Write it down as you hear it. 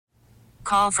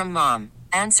call from mom.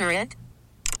 Answer it.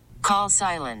 Call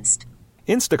silenced.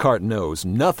 Instacart knows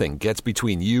nothing gets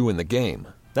between you and the game.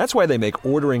 That's why they make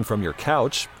ordering from your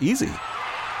couch easy.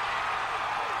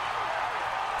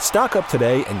 Stock up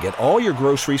today and get all your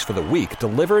groceries for the week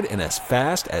delivered in as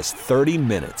fast as 30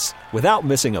 minutes without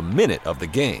missing a minute of the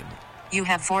game. You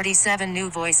have 47 new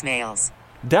voicemails.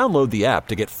 Download the app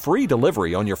to get free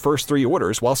delivery on your first 3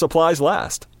 orders while supplies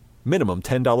last. Minimum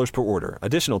 $10 per order.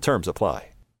 Additional terms apply.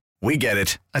 We get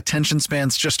it. Attention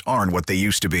spans just aren't what they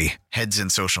used to be. Heads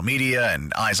in social media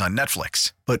and eyes on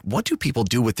Netflix. But what do people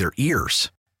do with their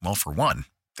ears? Well, for one,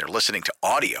 they're listening to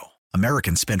audio.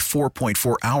 Americans spend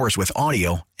 4.4 hours with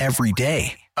audio every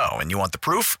day. Oh, and you want the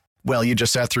proof? Well, you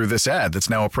just sat through this ad that's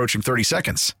now approaching 30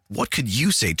 seconds. What could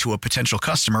you say to a potential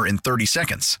customer in 30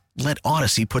 seconds? Let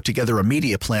Odyssey put together a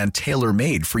media plan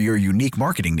tailor-made for your unique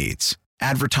marketing needs.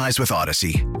 Advertise with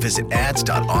Odyssey. Visit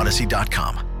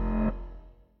ads.odyssey.com.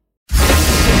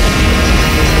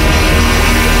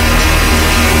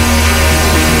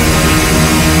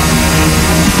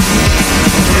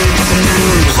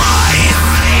 Live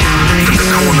from the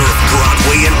corner of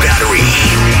Broadway and Battery,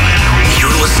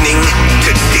 you're listening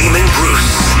to Damon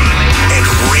Bruce and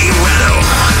Ray Ratto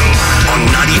on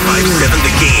 95.7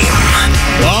 The Game.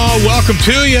 Oh, welcome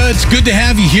to you. It's good to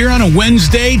have you here on a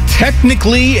Wednesday,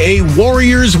 technically a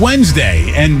Warriors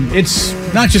Wednesday. And it's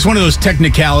not just one of those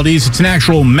technicalities. It's an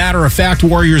actual matter-of-fact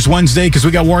Warriors Wednesday because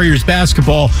we got Warriors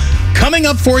basketball coming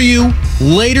up for you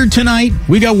later tonight.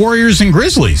 We got Warriors and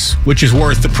Grizzlies, which is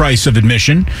worth the price of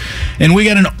admission. And we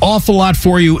got an awful lot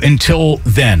for you until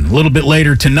then. A little bit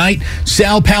later tonight,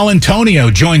 Sal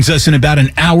Palantonio joins us in about an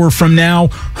hour from now.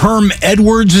 Herm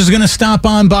Edwards is going to stop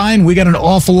on by, and we got an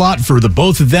awful lot for the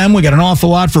both of them. We got an awful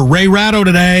lot for Ray Ratto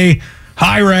today.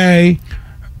 Hi, Ray.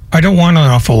 I don't want an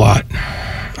awful lot.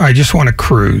 I just want to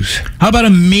cruise. How about a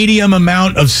medium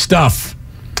amount of stuff?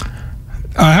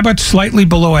 How about slightly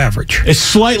below average? A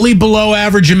slightly below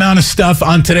average amount of stuff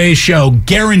on today's show,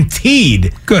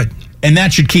 guaranteed. Good. And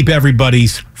that should keep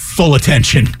everybody's full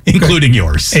attention, including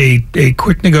yours. A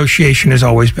quick negotiation is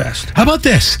always best. How about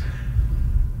this?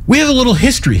 We have a little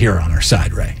history here on our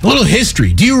side, Ray. A little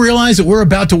history. Do you realize that we're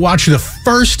about to watch the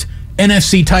first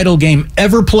NFC title game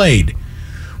ever played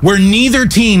where neither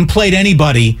team played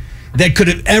anybody that could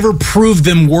have ever proved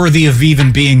them worthy of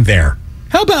even being there?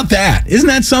 How about that? Isn't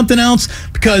that something else?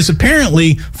 Because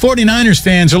apparently 49ers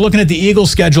fans are looking at the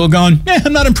Eagles schedule going,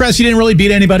 I'm not impressed. You didn't really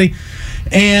beat anybody.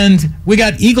 And we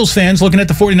got Eagles fans looking at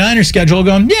the 49ers schedule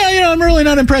going, I'm really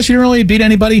not impressed. You didn't really beat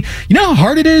anybody. You know how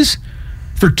hard it is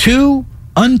for two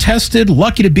untested,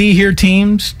 lucky to be here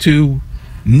teams to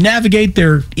navigate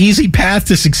their easy path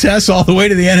to success all the way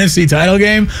to the NFC title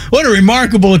game? What a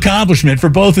remarkable accomplishment for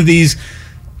both of these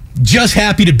just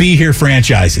happy to be here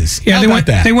franchises. Yeah, they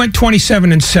went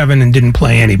 27-7 and didn't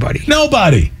play anybody.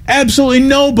 Nobody. Absolutely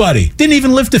nobody. Didn't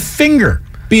even lift a finger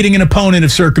beating an opponent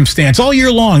of circumstance all year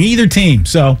long, either team.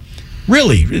 So,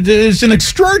 really, it's an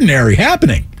extraordinary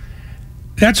happening.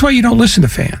 That's why you don't listen to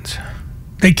fans.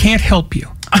 They can't help you.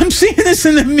 I'm seeing this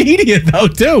in the media, though,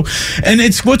 too. And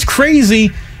it's what's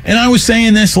crazy, and I was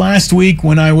saying this last week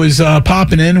when I was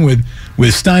popping in with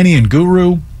Steiny and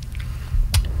Guru,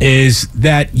 is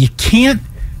that you can't,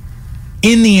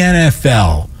 in the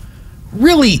NFL,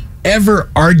 really ever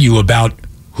argue about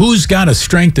who's got a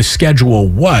strength of schedule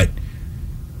what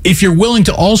if you're willing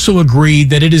to also agree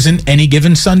that it is an any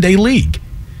given Sunday league.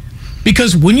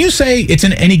 Because when you say it's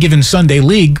an any given Sunday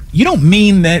league, you don't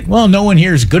mean that, no one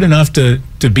here is good enough to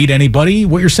beat anybody.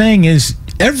 What you're saying is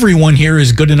everyone here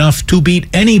is good enough to beat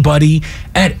anybody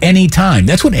at any time.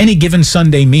 That's what any given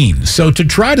Sunday means. So to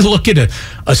try to look at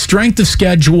a strength of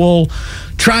schedule,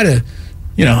 try to,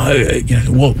 you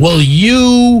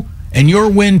and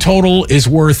your win total is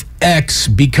worth X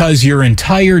because your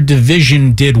entire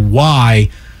division did Y.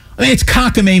 I mean, it's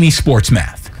cockamamie sports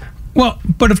math. Well,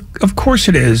 but of course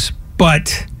it is.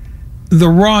 But the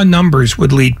raw numbers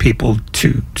would lead people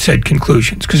to said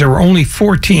conclusions because there were only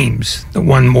 4 teams that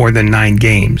won more than 9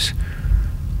 games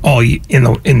all in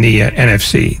the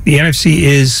NFC. The NFC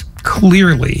is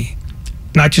clearly,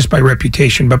 not just by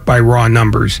reputation, but by raw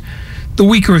numbers, the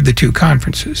weaker of the two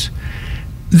conferences.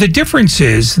 The difference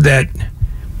is that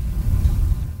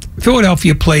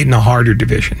Philadelphia played in a harder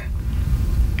division.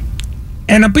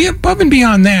 And above and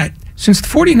beyond that, since the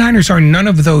 49ers are none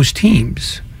of those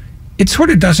teams, it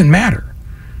sort of doesn't matter.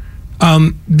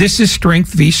 This is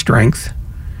strength v. strength,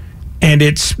 and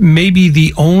it's maybe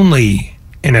the only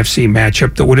NFC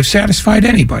matchup that would have satisfied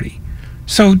anybody.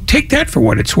 So take that for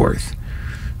what it's worth.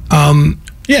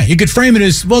 Yeah, you could frame it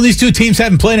as, these two teams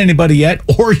haven't played anybody yet,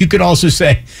 or you could also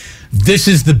say, this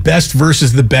is the best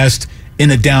versus the best in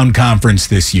a down conference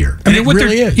this year. I mean, it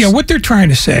really is. Yeah, what they're trying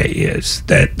to say is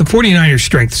that the 49ers'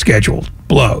 strength schedule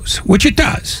blows, which it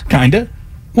does. Kind of.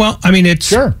 Well, I mean, it's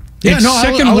Sure. Yeah, it's no,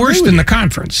 second I'll worst agree with in you. the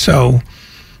conference. So,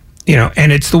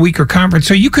 and it's the weaker conference.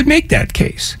 So you could make that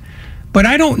case. But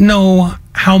I don't know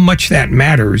how much that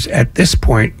matters at this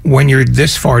point when you're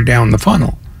this far down the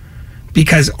funnel.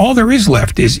 Because all there is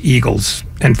left is Eagles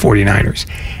and 49ers.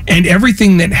 And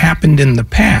everything that happened in the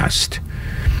past,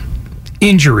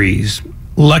 injuries,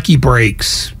 lucky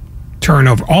breaks,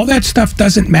 turnover, all that stuff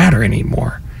doesn't matter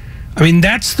anymore. I mean,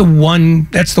 that's the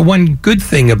one good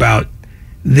thing about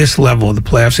this level of the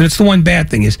playoffs, and it's the one bad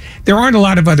thing is there aren't a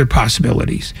lot of other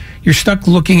possibilities. You're stuck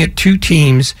looking at two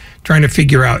teams trying to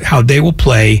figure out how they will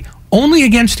play only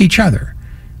against each other,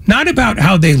 not about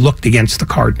how they looked against the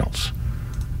Cardinals,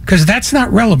 because that's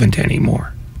not relevant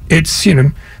anymore. It's,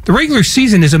 the regular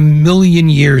season is 1,000,000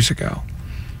 years ago,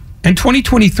 and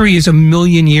 2023 is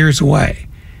 1,000,000 years away.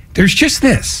 There's just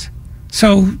this.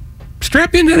 So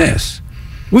strap into this.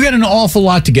 We got an awful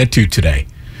lot to get to today.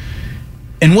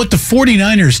 And what the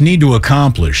 49ers need to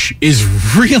accomplish is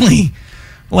really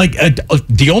like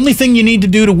the only thing you need to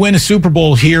do to win a Super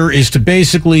Bowl here is to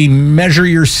basically measure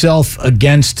yourself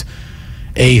against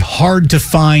a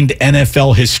hard-to-find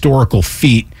NFL historical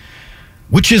feat,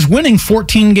 which is winning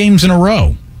 14 games in a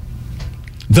row.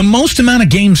 The most amount of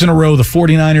games in a row the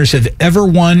 49ers have ever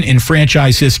won in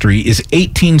franchise history is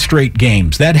 18 straight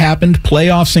games. That happened,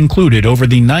 playoffs included, over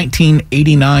the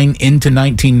 1989 into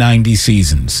 1990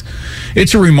 seasons.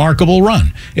 It's a remarkable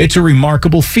run. It's a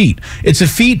remarkable feat. It's a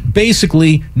feat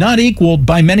basically not equaled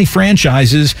by many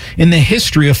franchises in the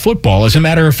history of football. As a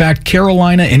matter of fact,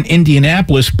 Carolina and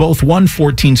Indianapolis both won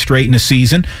 14 straight in a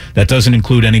season. That doesn't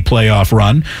include any playoff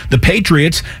run. The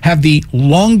Patriots have the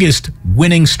longest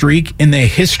winning streak in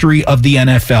the history of the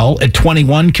NFL at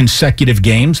 21 consecutive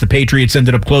games. The Patriots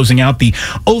ended up closing out the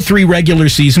 2003 regular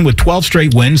season with 12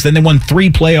 straight wins. Then they won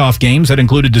 3 playoff games that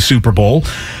included the Super Bowl.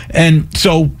 And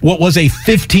so what was a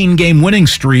 15-game winning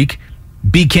streak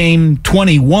became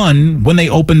 21 when they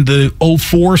opened the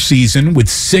 2004 season with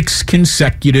 6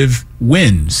 consecutive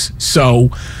wins. So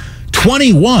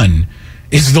 21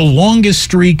 is the longest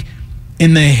streak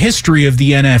in the history of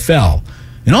the NFL.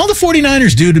 And all the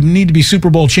 49ers do to need to be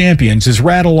Super Bowl champions is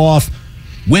rattle off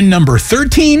win number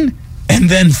 13 and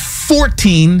then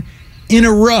 14 in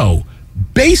a row.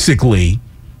 Basically,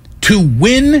 to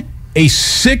win a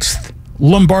 6th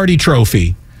Lombardi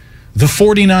trophy, the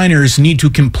 49ers need to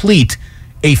complete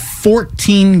a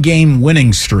 14-game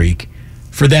winning streak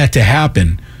for that to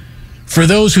happen. For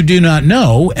those who do not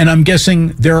know, and I'm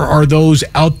guessing there are those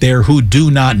out there who do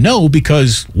not know,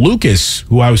 because Lucas,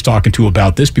 who I was talking to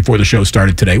about this before the show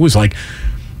started today, was like,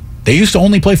 they used to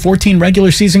only play 14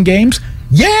 regular season games?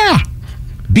 Yeah!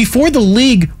 Before the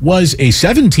league was a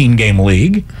 17-game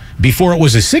league, before it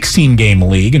was a 16-game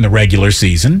league in the regular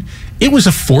season, it was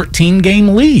a 14-game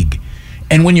league.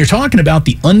 And when you're talking about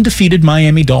the undefeated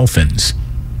Miami Dolphins,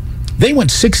 they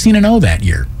went 16-0 that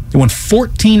year. They won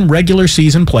 14 regular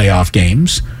season playoff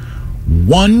games,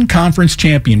 1 conference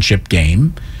championship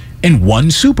game, and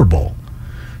 1 Super Bowl.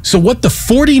 So what the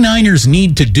 49ers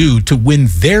need to do to win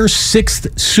their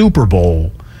 6th Super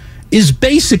Bowl is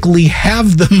basically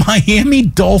have the Miami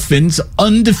Dolphins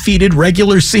undefeated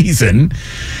regular season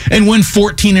and win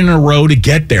 14 in a row to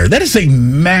get there. That is a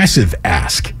massive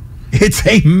ask. It's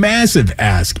a massive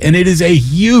ask, and it is a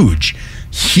huge,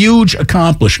 huge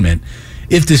accomplishment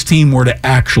if this team were to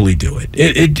actually do it.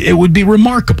 It would be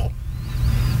remarkable.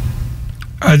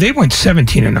 They went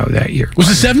 17-0 that year. Was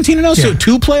it 17-0? Yeah. So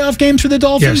 2 playoff games for the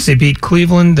Dolphins? Yes, they beat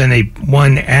Cleveland, then they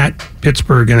won at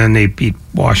Pittsburgh, and then they beat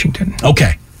Washington.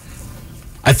 Okay.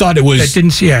 I thought it was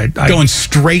going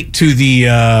straight to the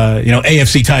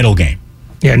AFC title game.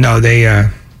 Yeah, no, they.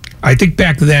 I think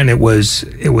back then it was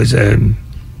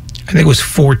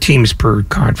 4 teams per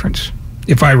conference,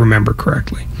 if I remember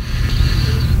correctly.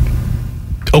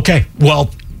 Okay,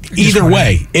 well, either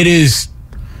way, it is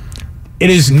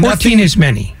 14 nothing. is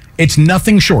many. It's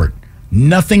nothing short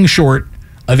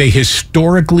of a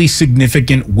historically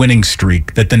significant winning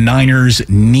streak that the Niners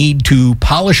need to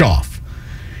polish off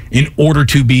in order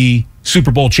to be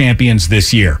Super Bowl champions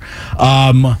this year.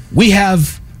 We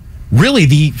have really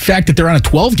the fact that they're on a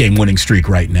 12-game winning streak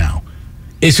right now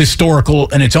is historical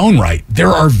in its own right. There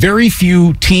are very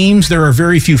few teams, there are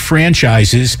very few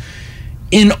franchises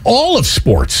in all of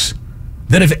sports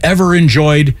that have ever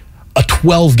enjoyed a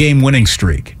 12-game winning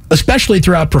streak, especially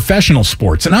throughout professional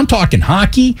sports. And I'm talking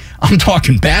hockey, I'm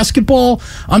talking basketball,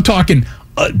 I'm talking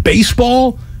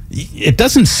baseball. It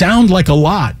doesn't sound like a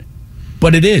lot,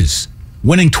 but it is.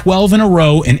 Winning 12 in a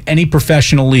row in any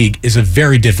professional league is a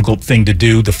very difficult thing to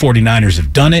do. The 49ers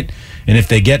have done it, and if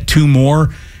they get 2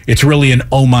 more, it's really an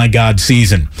oh my God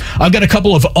season. I've got a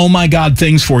couple of oh my God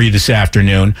things for you this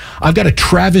afternoon. I've got a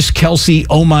Travis Kelce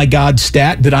oh my God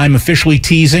stat that I'm officially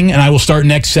teasing, and I will start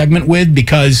next segment with,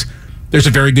 because there's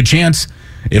a very good chance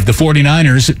if the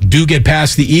 49ers do get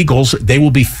past the Eagles, they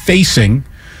will be facing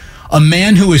a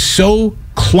man who is so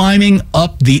climbing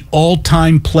up the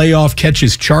all-time playoff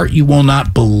catches chart, you will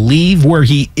not believe where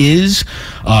he is.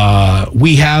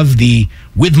 We have the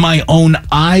With My Own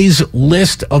Eyes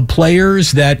list of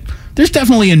players that there's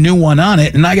definitely a new one on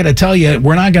it. And I got to tell you,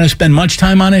 we're not going to spend much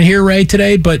time on it here, Ray,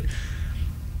 today. But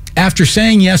after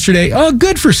saying yesterday, oh,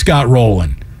 good for Scott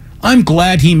Rowland, I'm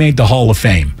glad he made the Hall of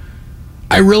Fame.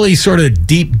 I really sort of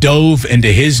deep dove into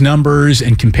his numbers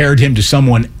and compared him to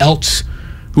someone else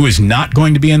who is not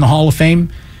going to be in the Hall of Fame.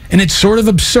 And it's sort of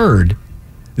absurd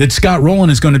that Scott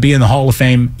Rowland is going to be in the Hall of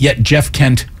Fame, yet Jeff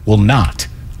Kent will not.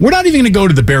 We're not even going to go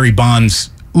to the Barry Bonds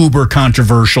uber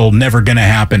controversial, never going to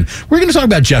happen. We're going to talk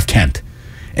about Jeff Kent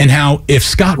and how if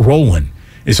Scott Rowland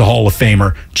is a Hall of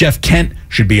Famer, Jeff Kent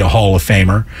should be a Hall of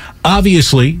Famer.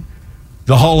 Obviously,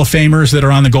 the Hall of Famers that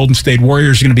are on the Golden State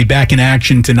Warriors are going to be back in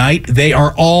action tonight. They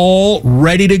are all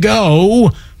ready to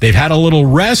go. They've had a little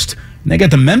rest. And they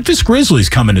got the Memphis Grizzlies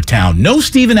coming to town. No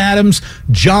Steven Adams.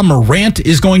 John Morant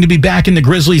is going to be back in the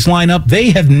Grizzlies lineup.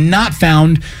 They have not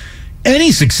found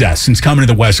any success since coming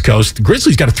to the West Coast. The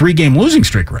Grizzlies got a 3-game losing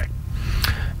streak, Ray.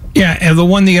 Yeah, and the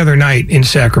one the other night in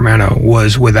Sacramento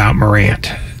was without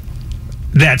Morant.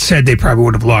 That said, they probably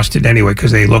would have lost it anyway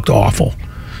because they looked awful.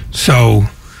 So,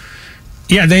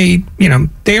 yeah, they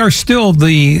are still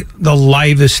the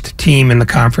livest team in the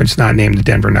conference, not named the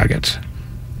Denver Nuggets.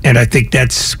 And I think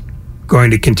that's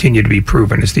going to continue to be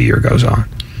proven as the year goes on.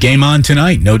 Game on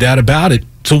tonight, no doubt about it.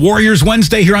 It's a Warriors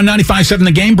Wednesday here on 95.7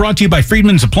 The Game, brought to you by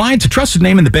Friedman's Appliance, a trusted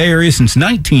name in the Bay Area since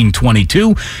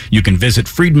 1922. You can visit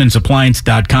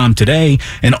friedmansappliance.com today,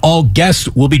 and all guests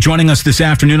will be joining us this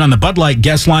afternoon on the Bud Light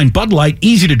guest line. Bud Light,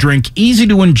 easy to drink, easy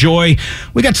to enjoy.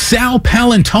 We got Sal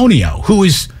Paolantonio, who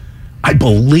is, I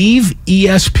believe,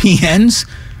 ESPN's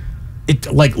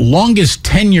longest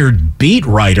tenured beat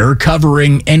writer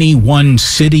covering any one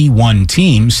city, one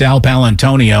team. Sal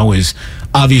Paolantonio is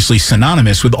obviously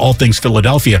synonymous with all things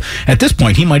Philadelphia. At this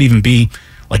point, he might even be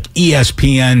like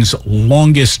ESPN's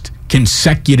longest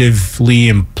consecutively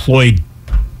employed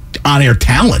on-air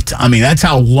talent. I mean, that's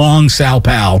how long Sal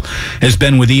Pal has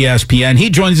been with ESPN. He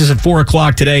joins us at 4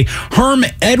 o'clock today. Herm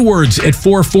Edwards at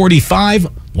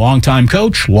 4:45, longtime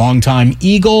coach, longtime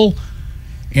Eagle,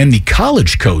 and the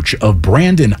college coach of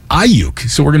Brandon Ayuk.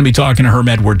 So we're going to be talking to Herm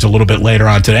Edwards a little bit later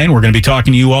on today, and we're going to be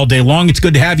talking to you all day long. It's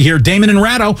good to have you here, Damon and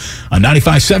Ratto, on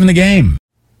 95.7 The Game.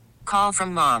 Call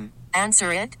from mom.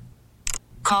 Answer it.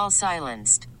 Call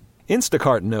silenced.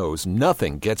 Instacart knows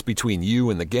nothing gets between you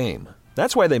and the game.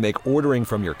 That's why they make ordering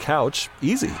from your couch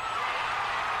easy.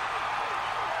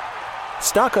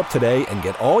 Stock up today and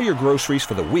get all your groceries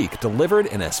for the week delivered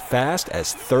in as fast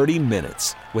as 30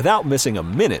 minutes without missing a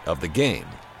minute of the game.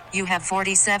 You have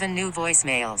 47 new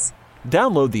voicemails.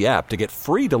 Download the app to get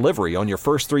free delivery on your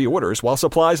first 3 orders while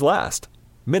supplies last.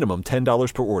 Minimum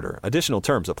 $10 per order. Additional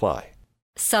terms apply.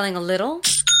 Selling a little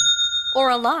or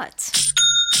a lot?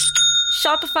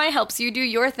 Shopify helps you do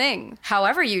your thing,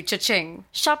 however you cha-ching.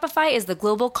 Shopify is the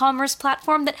global commerce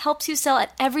platform that helps you sell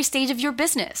at every stage of your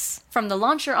business. From the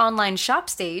launch your online shop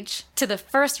stage, to the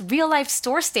first real-life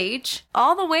store stage,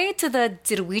 all the way to the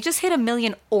did we just hit 1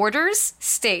 million orders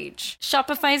stage.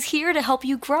 Shopify is here to help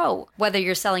you grow. Whether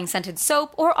you're selling scented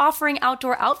soap or offering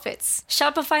outdoor outfits,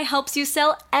 Shopify helps you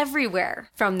sell everywhere.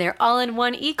 From their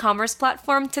all-in-one e-commerce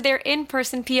platform to their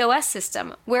in-person POS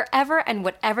system, wherever and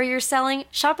whatever you're selling,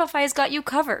 Shopify's got you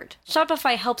covered.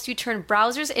 Shopify helps you turn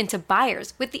browsers into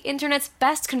buyers with the internet's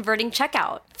best converting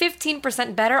checkout.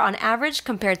 15% better on average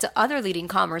compared to other leading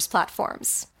commerce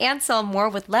platforms. And sell more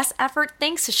with less effort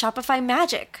thanks to Shopify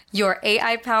Magic, your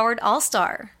AI-powered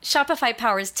all-star. Shopify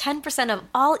powers 10% of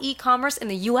all e-commerce in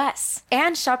the US.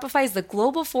 And Shopify is the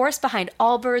global force behind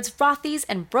Allbirds, Rothy's,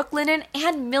 and Brooklinen,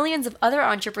 and millions of other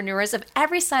entrepreneurs of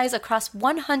every size across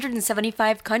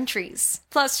 175 countries.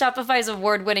 Plus, Shopify's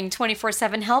award-winning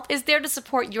 24/7 help is there to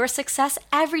support your success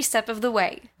every step of the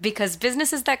way. Because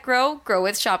businesses that grow, grow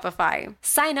with Shopify.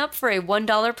 Sign up for a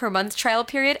 $1 per month trial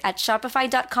period at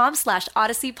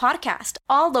shopify.com/Odyssey Podcast,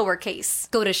 all lowercase.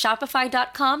 Go to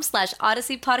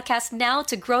shopify.com/Odyssey Podcast now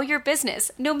to grow your business,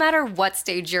 no matter what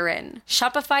stage you're in.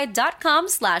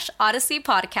 Shopify.com/Odyssey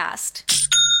Podcast.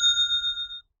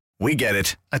 We get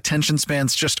it. Attention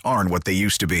spans just aren't what they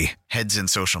used to be. Heads in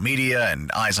social media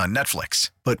and eyes on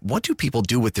Netflix. But what do people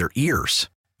do with their ears?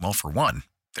 Well, for one,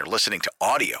 they're listening to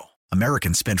audio.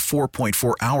 Americans spend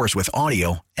 4.4 hours with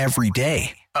audio every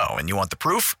day. Oh, and you want the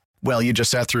proof? Well, you just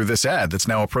sat through this ad that's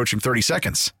now approaching 30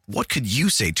 seconds. What could you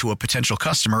say to a potential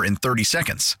customer in 30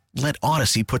 seconds? Let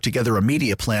Odyssey put together a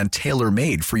media plan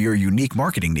tailor-made for your unique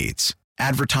marketing needs.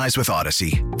 Advertise with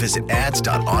Odyssey. Visit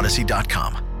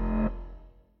ads.odyssey.com.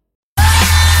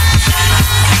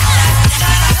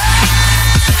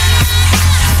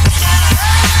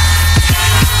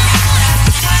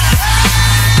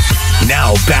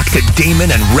 Now back to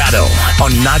Damon and Ratto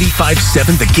on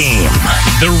 95.7 The Game.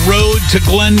 The road to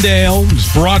Glendale is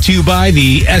brought to you by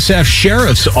the SF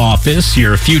Sheriff's Office.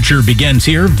 Your future begins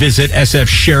here. Visit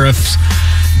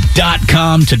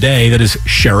sfsheriffs.com today. That is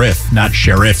sheriff, not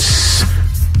sheriffs.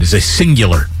 It is a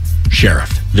singular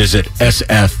sheriff. Visit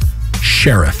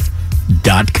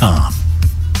sfsheriff.com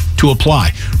to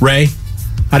apply. Ray,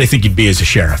 how do you think you'd be as a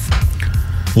sheriff?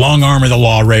 Long arm of the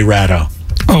law, Ray Ratto.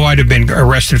 Oh, I'd have been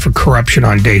arrested for corruption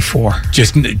on day 4.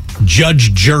 Just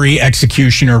judge, jury,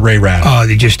 executioner, Ray Ratto. Oh,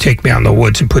 they just take me out in the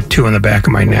woods and put 2 in the back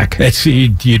of my neck.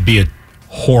 You'd be a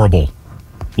horrible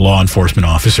law enforcement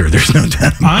officer. There's no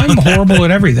doubt. I'm horrible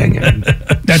at everything. And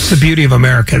that's the beauty of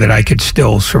America, that I could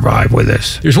still survive with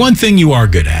this. There's one thing you are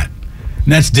good at,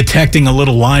 and that's detecting a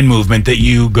little line movement that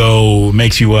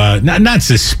makes you not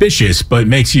suspicious, but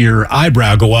makes your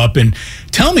eyebrow go up. And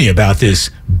tell me about this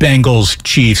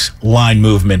Bengals-Chiefs line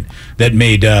movement that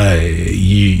made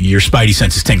your spidey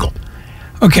senses tingle.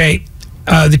 Okay,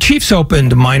 the Chiefs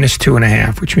opened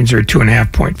 -2.5, which means they're a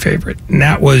 2.5-point favorite, and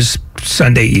that was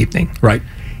Sunday evening. Right.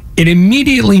 It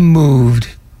immediately moved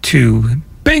to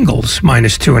Bengals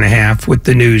 -2.5 with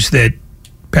the news that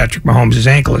Patrick Mahomes'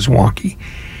 ankle is wonky.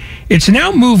 It's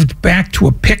now moved back to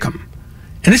a pick'em.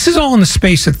 And this is all in the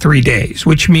space of 3 days,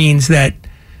 which means that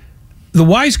the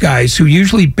wise guys who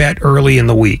usually bet early in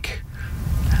the week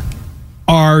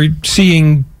are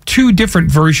seeing 2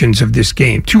 different versions of this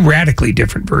game, 2 radically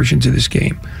different versions of this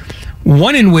game.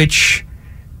 One in which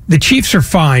the Chiefs are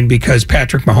fine because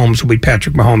Patrick Mahomes will be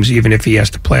Patrick Mahomes even if he has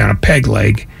to play on a peg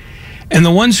leg. And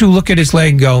the ones who look at his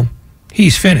leg and go,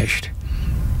 he's finished.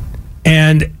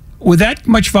 And with that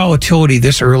much volatility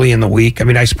this early in the week, I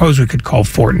mean, I suppose we could call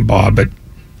Fort and Bob, but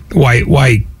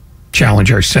why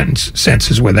challenge our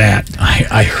senses with that?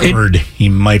 I heard he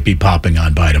might be popping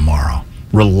on by tomorrow,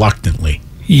 reluctantly.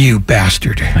 You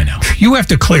bastard. I know. You have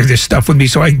to clear this stuff with me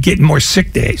so I can get more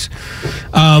sick days.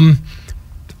 I'm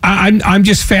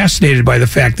just fascinated by the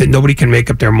fact that nobody can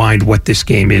make up their mind what this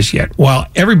game is yet. While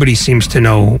everybody seems to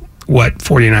know what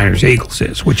 49ers-Eagles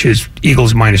is, which is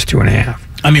Eagles -2.5.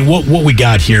 I mean, what we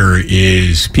got here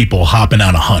is people hopping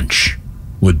on a hunch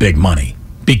with big money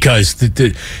because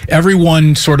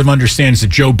everyone sort of understands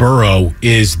that Joe Burrow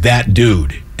is that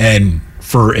dude. And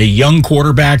for a young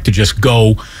quarterback to just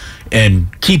go and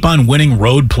keep on winning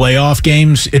road playoff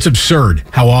games, it's absurd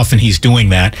how often he's doing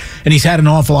that. And he's had an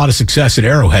awful lot of success at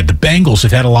Arrowhead. The Bengals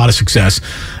have had a lot of success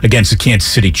against the Kansas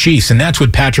City Chiefs, and that's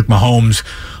with Patrick Mahomes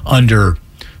under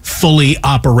fully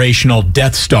operational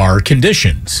Death Star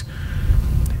conditions.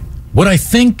 What I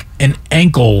think a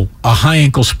high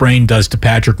ankle sprain does to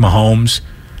Patrick Mahomes,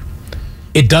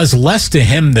 it does less to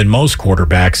him than most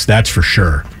quarterbacks, that's for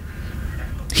sure.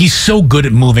 He's so good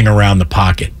at moving around the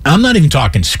pocket. I'm not even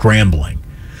talking scrambling.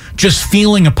 Just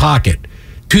feeling a pocket.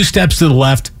 2 steps to the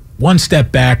left, 1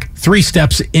 step back, 3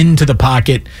 steps into the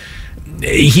pocket.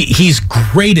 He's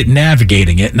great at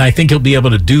navigating it, and I think he'll be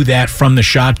able to do that from the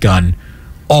shotgun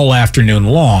all afternoon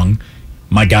long.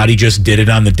 My God, he just did it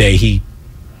on the day he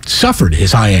suffered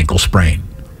his high ankle sprain.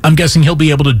 I'm guessing he'll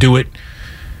be able to do it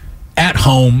at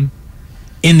home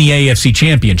in the AFC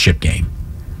Championship game.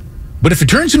 But if it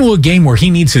turns into a game where he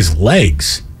needs his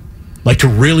legs, like to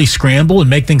really scramble and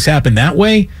make things happen that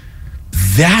way,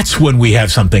 that's when we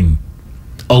have something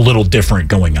a little different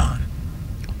going on.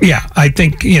 Yeah, I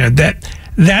think,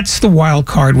 that's the wild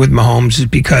card with Mahomes, is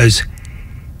because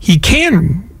he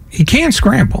can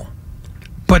scramble,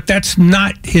 but that's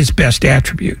not his best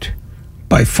attribute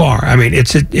by far. I mean,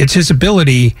 it's his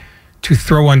ability to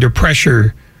throw under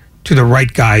pressure to the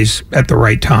right guys at the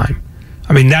right time.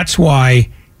 I mean, that's why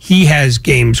he has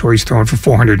games where he's throwing for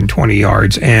 420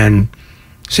 yards and,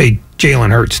 say,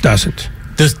 Jalen Hurts doesn't.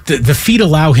 The feet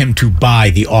allow him to buy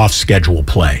the off-schedule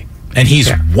play, and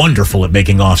he's wonderful at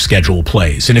making off-schedule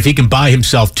plays. And if he can buy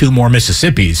himself 2 more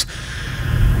Mississippis,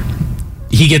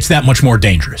 he gets that much more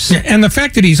dangerous. And the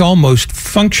fact that he's almost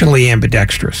functionally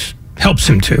ambidextrous helps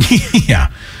him too. Yeah,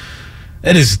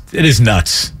 it is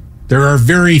nuts. There are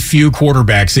very few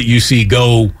quarterbacks that you see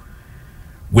go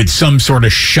with some sort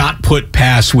of shot put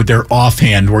pass with their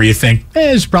offhand where you think,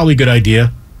 it's probably a good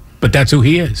idea, but that's who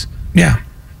he is. Yeah.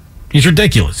 He's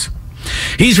ridiculous.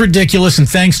 He's ridiculous, and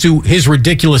thanks to his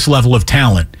ridiculous level of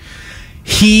talent,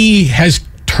 he has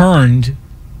turned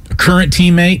a current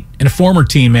teammate and a former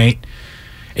teammate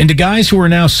into guys who are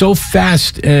now so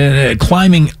fast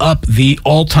climbing up the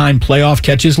all-time playoff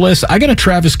catches list. I got a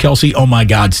Travis Kelce oh my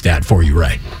God stat for you,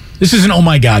 Ray. This is an oh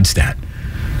my God stat.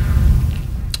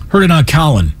 Heard it on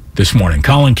Colin this morning,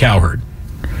 Colin Cowherd.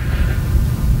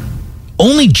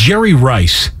 Only Jerry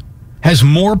Rice has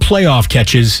more playoff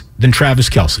catches than Travis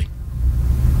Kelce.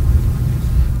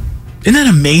 Isn't that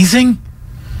amazing?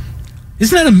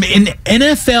 Isn't that in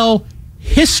NFL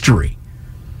history?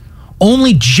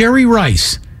 Only Jerry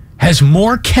Rice has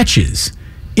more catches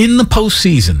in the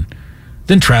postseason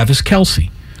than Travis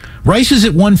Kelce. Rice is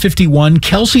at 151.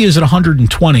 Kelce is at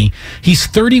 120. He's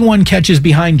 31 catches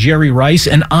behind Jerry Rice,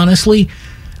 and honestly,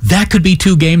 that could be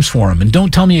 2 games for him. And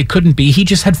don't tell me it couldn't be. He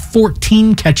just had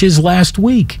 14 catches last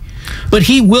week. But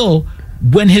he will,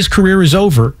 when his career is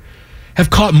over,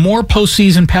 have caught more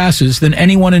postseason passes than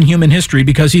anyone in human history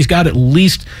because he's got at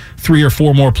least 3 or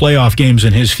 4 more playoff games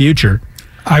in his future.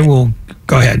 I will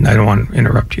go ahead, and I don't want to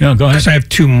interrupt you. No, go ahead. Because I have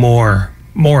 2 more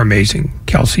amazing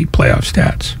Kelce playoff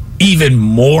stats. Even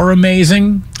more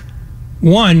amazing?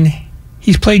 One,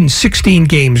 he's played in 16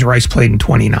 games. Rice played in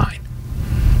 29.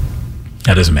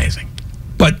 That is amazing.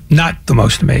 But not the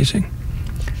most amazing.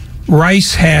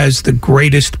 Rice has the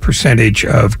greatest percentage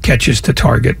of catches to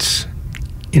targets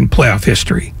in playoff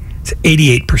history. It's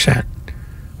 88%,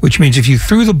 which means if you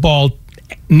threw the ball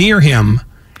near him,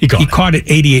 he caught it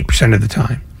 88% of the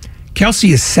time.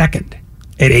 Kelce is second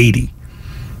at 80.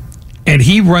 And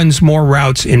he runs more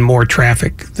routes in more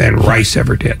traffic than Rice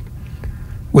ever did,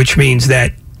 which means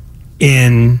that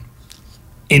in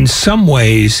some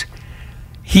ways,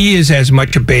 he is as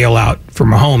much a bailout for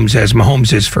Mahomes as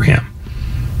Mahomes is for him.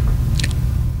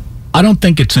 I don't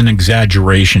think it's an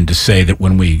exaggeration to say that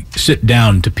when we sit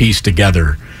down to piece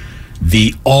together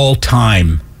the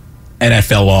all-time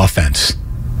NFL offense,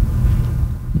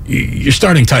 your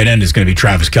starting tight end is going to be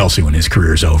Travis Kelce when his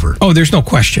career is over. Oh, there's no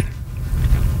question.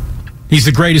 He's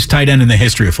the greatest tight end in the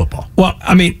history of football. Well,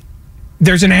 I mean,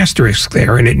 there's an asterisk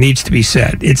there, and it needs to be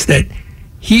said. It's that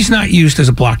he's not used as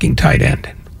a blocking tight end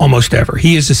almost ever.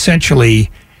 He is essentially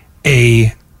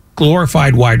a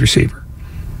glorified wide receiver.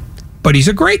 But he's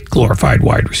a great glorified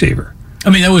wide receiver. I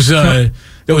mean, that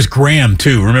was Graham,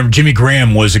 too. Remember, Jimmy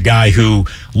Graham was a guy who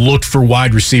looked for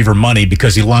wide receiver money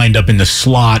because he lined up in the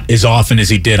slot as often as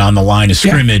he did on the line of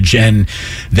scrimmage, and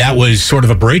that was sort of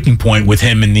a breaking point with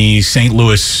him in the St.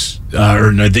 Louis,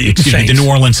 the New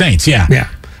Orleans Saints. Yeah.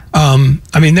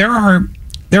 I mean, there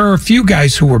are a few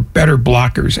guys who were better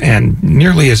blockers and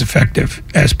nearly as effective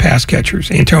as pass catchers.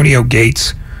 Antonio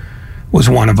Gates was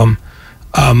one of them.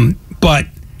 But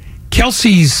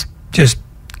Kelce's just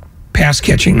pass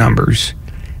catching numbers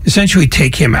essentially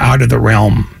take him out of the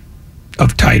realm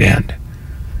of tight end.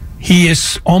 He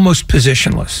is almost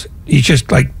positionless. He's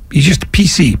just a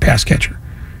PC pass catcher.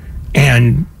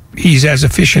 And he's as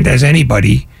efficient as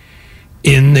anybody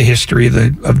in the history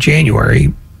of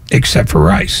January, except for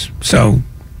Rice. So,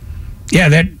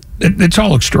 yeah, that's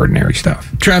all extraordinary stuff.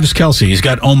 Travis Kelce, he's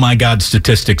got oh my God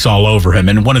statistics all over him.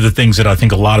 And one of the things that I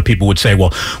think a lot of people would say,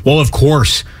 well, of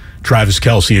course Travis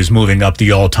Kelce is moving up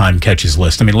the all-time catches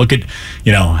list. I mean, look at,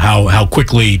 how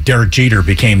quickly Derek Jeter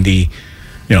became the,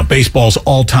 baseball's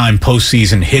all-time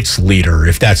postseason hits leader,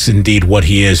 if that's indeed what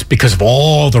he is, because of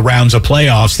all the rounds of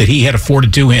playoffs that he had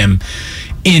afforded to him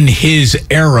in his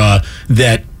era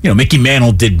that, Mickey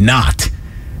Mantle did not.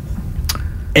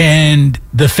 And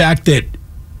the fact that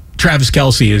Travis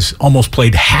Kelce has almost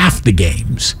played half the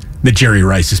games that Jerry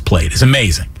Rice has played is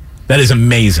amazing. That is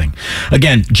amazing.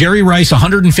 Again, Jerry Rice,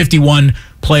 151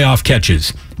 playoff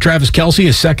catches. Travis Kelce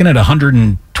is second at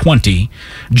 120.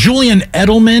 Julian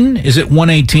Edelman is at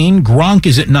 118. Gronk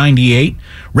is at 98.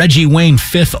 Reggie Wayne,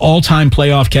 fifth all-time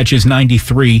playoff catches,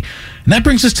 93. And that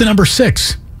brings us to number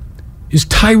 6, is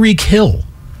Tyreek Hill.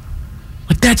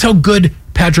 That's how good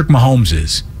Patrick Mahomes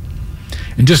is.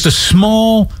 In just a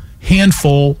small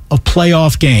handful of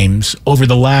playoff games over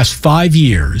the last 5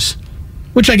 years,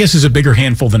 which I guess is a bigger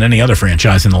handful than any other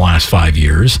franchise in the last 5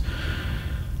 years.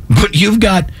 But you've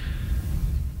got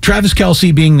Travis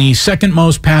Kelce being the second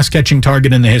most pass-catching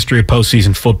target in the history of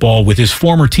postseason football, with his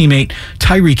former teammate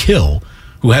Tyreek Hill,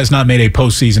 who has not made a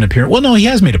postseason appearance. Well, no, he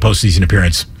has made a postseason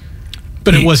appearance,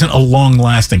 but it wasn't a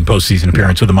long-lasting postseason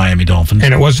appearance with the Miami Dolphins.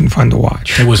 And it wasn't fun to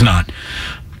watch. It was not.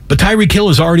 But Tyreek Hill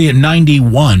is already at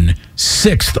 91,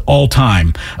 6th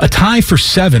all-time. A tie for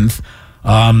 7th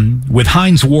with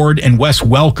Hines Ward and Wes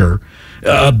Welker.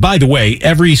 By the way,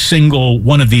 every single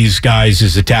one of these guys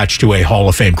is attached to a Hall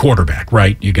of Fame quarterback,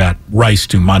 right? You got Rice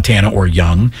to Montana or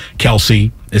Young.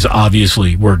 Kelsey is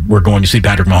obviously, we're going to see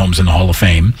Patrick Mahomes in the Hall of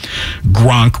Fame.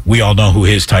 Gronk, we all know who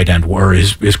his tight end or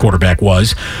his quarterback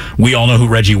was. We all know who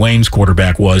Reggie Wayne's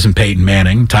quarterback was, and Peyton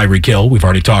Manning. Tyreek Hill, we've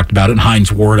already talked about it. And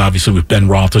Hines Ward, obviously, with Ben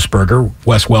Roethlisberger.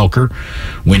 Wes Welker,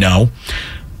 we know.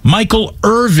 Michael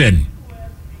Irvin,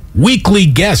 weekly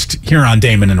guest here on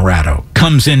Damon and Ratto,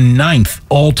 comes in 8th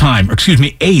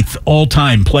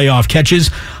all-time playoff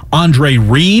catches. Andre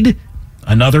Reed,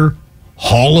 another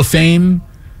Hall of Fame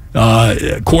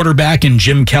quarterback in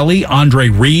Jim Kelly. Andre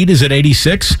Reed is at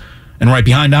 86. And right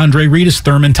behind Andre Reed is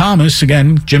Thurman Thomas,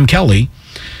 again, Jim Kelly,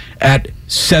 at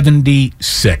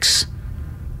 76.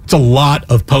 It's a lot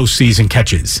of postseason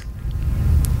catches.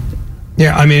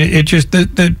 Yeah, I mean, it just,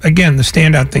 again, the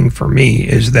standout thing for me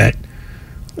is that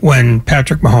when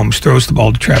Patrick Mahomes throws the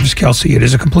ball to Travis Kelce, it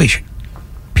is a completion,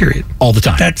 period. All the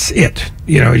time. That's it.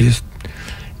 You know,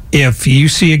 if you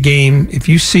see a game, if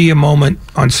you see a moment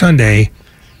on Sunday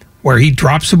where he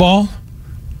drops the ball,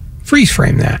 freeze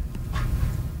frame that.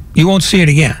 You won't see it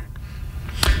again.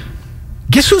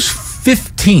 Guess who's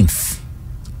 15th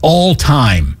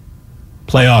all-time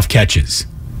playoff catches?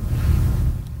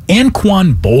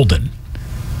 Anquan Boldin.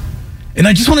 And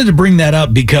I just wanted to bring that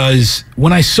up because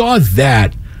when I saw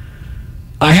that,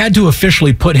 I had to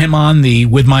officially put him on the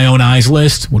With My Own Eyes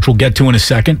list, which we'll get to in a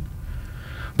second.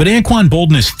 But Anquan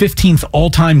Boldin is 15th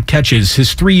all-time catches.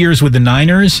 His 3 years with the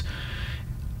Niners,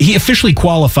 he officially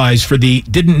qualifies for the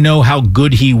didn't know how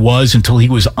good he was until he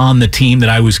was on the team that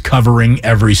I was covering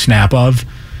every snap of,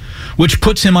 which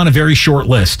puts him on a very short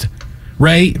list.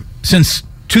 Ray, since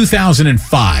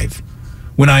 2005,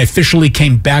 when I officially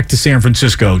came back to San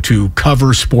Francisco to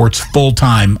cover sports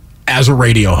full-time as a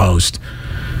radio host,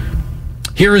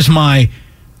 here is my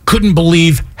couldn't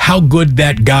believe how good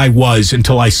that guy was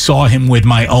until I saw him with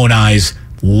my own eyes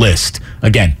list.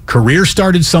 Again, career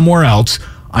started somewhere else.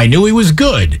 I knew he was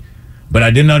good, but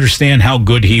I didn't understand how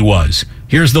good he was.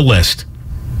 Here's the list.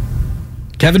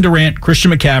 Kevin Durant,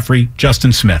 Christian McCaffrey,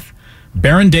 Justin Smith,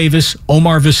 Baron Davis,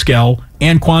 Omar Vizquel,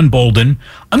 Anquan Boldin.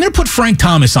 I'm going to put Frank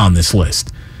Thomas on this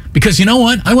list because you know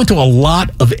what? I went to a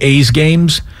lot of A's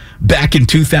games back in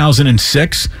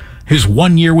 2006, his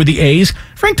 1 year with the A's.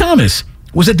 Frank Thomas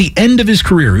was at the end of his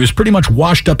career. He was pretty much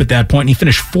washed up at that point, and he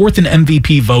finished 4th in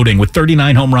MVP voting with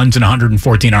 39 home runs and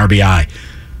 114 RBI.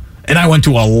 And I went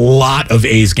to a lot of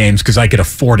A's games because I could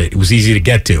afford it. It was easy to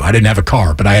get to. I didn't have a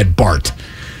car, but I had BART.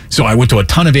 So I went to a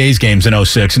ton of A's games in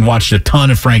 06 and watched a ton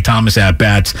of Frank Thomas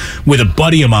at-bats with a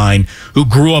buddy of mine who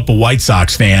grew up a White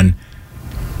Sox fan.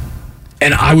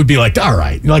 And I would be like, all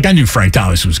right. Like, I knew Frank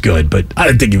Thomas was good, but I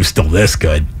didn't think he was still this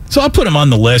good. So I'll put him on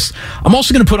the list. I'm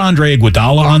also going to put Andre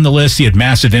Iguodala on the list. He had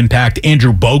massive impact.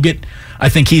 Andrew Bogut, I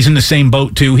think he's in the same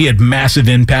boat too. He had massive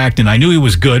impact, and I knew he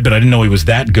was good, but I didn't know he was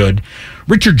that good.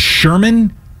 Richard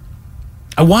Sherman,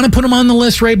 I want to put him on the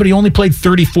list, Ray, but he only played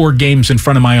 34 games in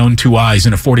front of my own two eyes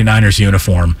in a 49ers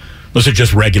uniform. Those are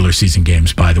just regular season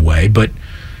games, by the way. But,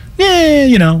 yeah,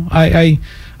 you know,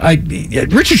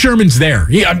 Richard Sherman's there.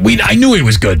 I knew he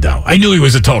was good, though. I knew he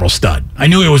was a total stud. I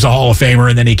knew he was a Hall of Famer,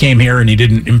 and then he came here and he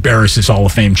didn't embarrass his Hall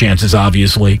of Fame chances,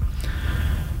 obviously.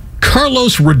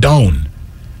 Carlos Rodon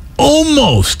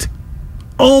almost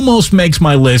makes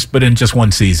my list, but in just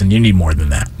one season. You need more than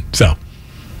that. So,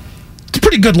 it's a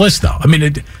pretty good list, though. I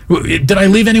mean, did I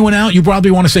leave anyone out? You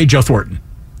probably want to say Joe Thornton.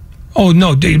 Oh,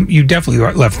 no, you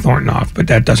definitely left Thornton off, but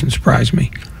that doesn't surprise me.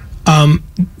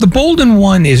 The Bolden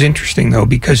one is interesting, though,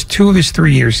 because 2 of his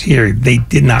 3 years here, they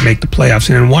did not make the playoffs,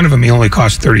 and in one of them, he only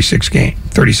cost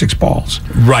 36 balls.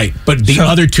 Right, but the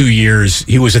other 2 years,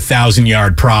 he was a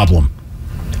 1,000-yard problem.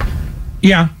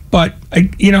 Yeah, but,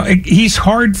 he's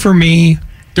hard for me.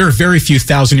 There are very few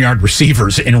 1,000-yard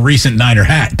receivers in recent Niner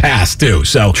past, too.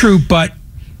 So true, but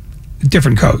a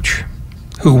different coach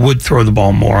who would throw the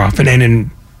ball more often.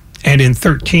 And in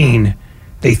 13,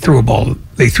 they threw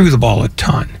the ball a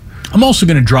ton. I'm also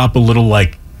going to drop a little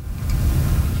like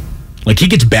he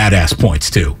gets badass points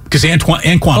too, because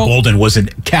Anquan Boldin was a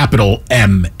capital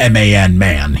M-A-N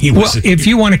man. He was. Well, if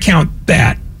you want to count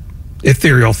that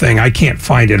ethereal thing, I can't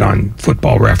find it on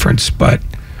Football Reference, but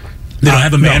they don't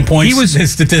have a man points. He was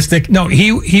his statistic. No,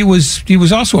 he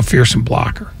was also a fearsome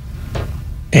blocker,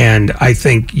 and I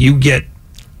think you get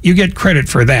credit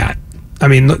for that. I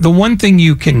mean, the one thing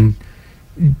you can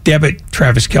debit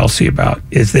Travis Kelce about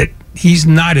is that he's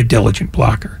not a diligent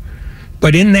blocker.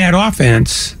 But in that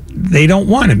offense, they don't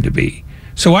want him to be.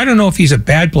 So I don't know if he's a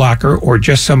bad blocker or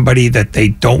just somebody that they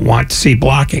don't want to see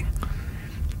blocking.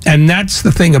 And that's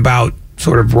the thing about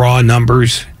sort of raw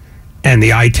numbers and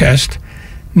the eye test,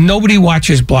 nobody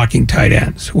watches blocking tight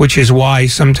ends, which is why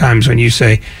sometimes when you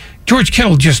say, George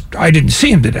Kittle I didn't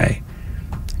see him today.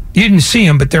 You didn't see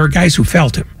him, but there are guys who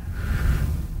felt him.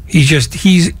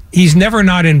 He's never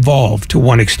not involved to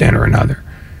one extent or another.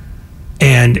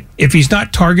 And if he's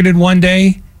not targeted one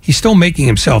day, he's still making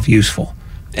himself useful.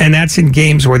 And that's in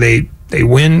games where they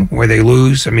win, where they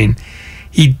lose. I mean,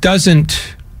 he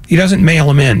doesn't mail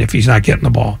him in if he's not getting the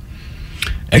ball.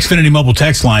 Xfinity Mobile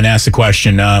text line asked the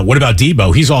question, what about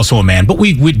Debo? He's also a man, but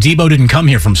Debo didn't come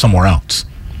here from somewhere else.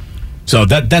 So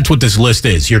that's what this list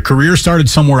is. Your career started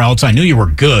somewhere else. I knew you were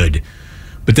good,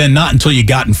 but then not until you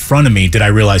got in front of me did I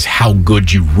realize how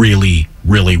good you really,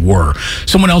 really were.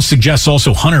 Someone else suggests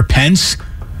also Hunter Pence.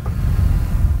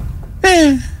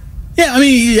 Yeah, I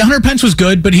mean, Hunter Pence was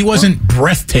good, but he wasn't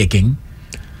breathtaking.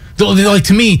 Like,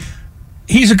 to me,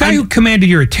 he's a guy who commanded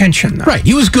your attention, though. Right,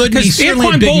 he was good. Because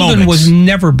Anquan Boldin was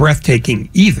never breathtaking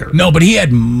either. No, but he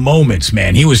had moments,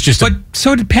 man. He was just. But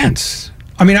so did Pence.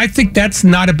 I mean, I think that's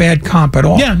not a bad comp at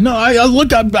all. Yeah, no,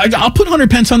 I'll put Hunter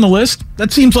Pence on the list.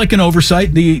 That seems like an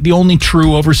oversight, the only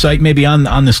true oversight maybe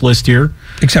on this list here.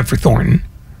 Except for Thornton.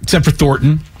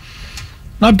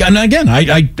 And again,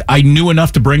 I knew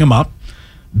enough to bring him up.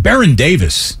 Baron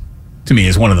Davis, to me,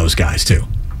 is one of those guys, too.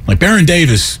 Like, Baron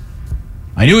Davis,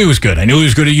 I knew he was good. I knew he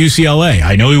was good at UCLA.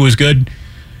 I knew he was good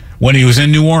when he was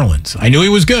in New Orleans. I knew he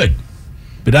was good.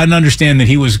 But I didn't understand that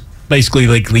he was basically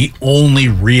like the only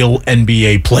real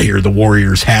NBA player the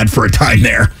Warriors had for a time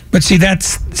there. But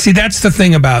that's the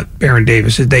thing about Baron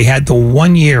Davis is they had the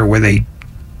 1 year where they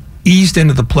eased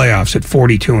into the playoffs at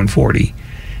 42-40.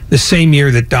 The same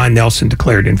year that Don Nelson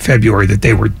declared in February that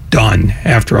they were done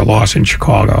after a loss in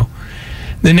Chicago.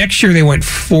 The next year they went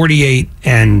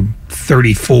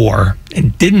 48-34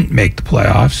 and didn't make the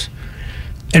playoffs.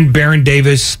 And Baron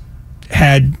Davis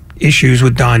had issues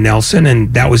with Don Nelson,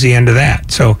 and that was the end of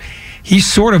that. So he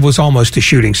sort of was almost a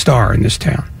shooting star in this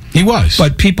town. He was.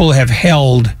 But people have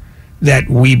held that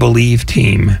We Believe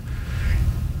team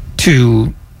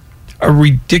to a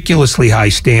ridiculously high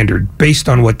standard based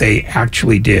on what they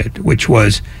actually did, which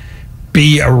was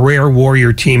be a rare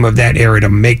Warrior team of that era to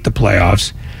make the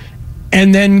playoffs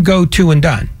and then go 2 and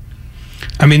done.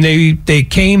 I mean, they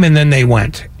came and then they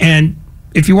went. And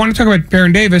if you want to talk about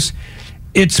Baron Davis,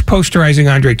 it's posterizing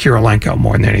Andrei Kirilenko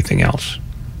more than anything else.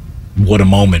 What a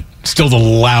moment. Still the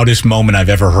loudest moment I've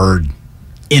ever heard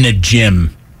in a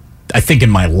gym, I think, in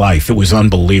my life. It was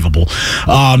unbelievable.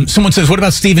 Someone says, what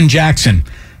about Steven Jackson?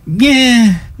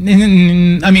 Yeah. I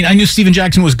mean, I knew Steven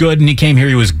Jackson was good, and he came here,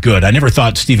 he was good. I never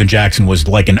thought Steven Jackson was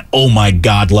like an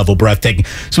oh-my-God level breathtaking.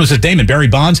 Someone says, Damon, Barry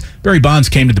Bonds? Barry Bonds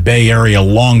came to the Bay Area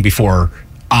long before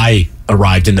I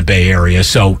arrived in the Bay Area,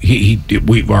 so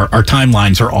our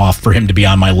timelines are off for him to be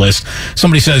on my list.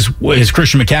 Somebody says, has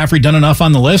Christian McCaffrey done enough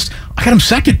on the list? I got him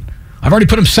second. I've already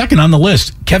put him second on the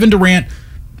list. Kevin Durant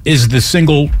is the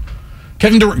single...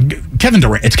 Kevin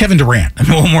Durant. It's Kevin Durant. I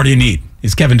mean, what more do you need?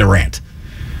 It's Kevin Durant.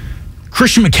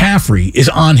 Christian McCaffrey is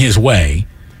on his way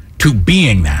to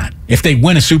being that. If they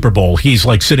win a Super Bowl, he's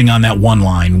like sitting on that one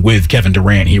line with Kevin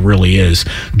Durant. He really is.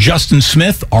 Justin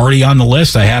Smith, already on the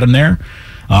list. I had him there.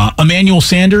 Emmanuel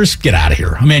Sanders, get out of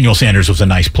here. Emmanuel Sanders was a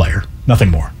nice player.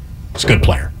 Nothing more. He's a good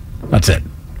player. That's it.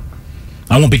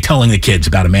 I won't be telling the kids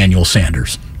about Emmanuel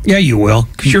Sanders. Yeah, you will,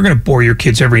 because you're going to bore your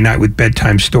kids every night with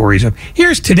bedtime stories of,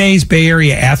 here's today's Bay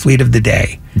Area athlete of the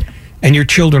day. And your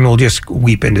children will just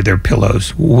weep into their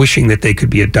pillows, wishing that they could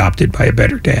be adopted by a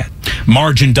better dad.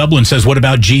 Marge in Dublin says, what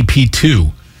about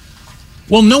GP2?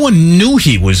 Well, no one knew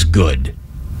he was good.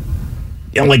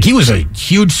 You know, like, he was a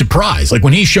huge surprise. Like,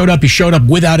 when he showed up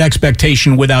without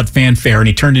expectation, without fanfare, and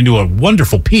he turned into a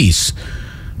wonderful piece.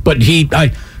 But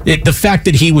the fact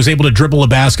that he was able to dribble a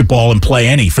basketball and play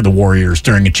any for the Warriors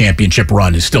during a championship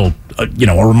run is still, a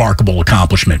remarkable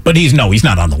accomplishment. But he's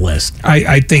not on the list.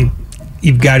 I think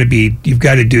you've got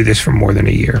to do this for more than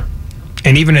a year.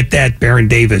 And even at that, Baron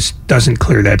Davis doesn't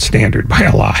clear that standard by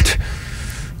a lot.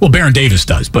 Well, Baron Davis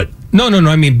does, but... No.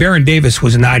 I mean, Baron Davis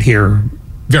was not here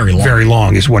very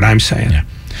long is what I'm saying. Yeah.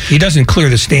 He doesn't clear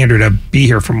the standard to be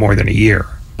here for more than a year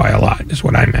by a lot is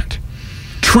what I meant.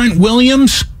 Trent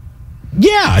Williams?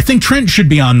 Yeah, I think Trent should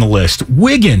be on the list.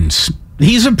 Wiggins,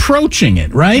 he's approaching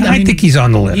it, right? I think he's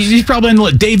on the list. He's probably on the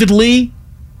list. David Lee?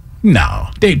 No.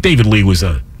 David Lee was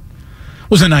a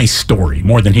nice story,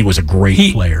 more than he was a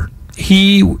great player.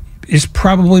 He is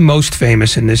probably most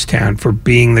famous in this town for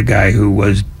being the guy who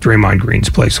was Draymond Green's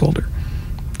placeholder,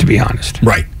 to be honest.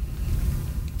 Right.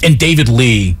 And David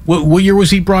Lee, what year was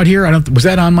he brought here? Was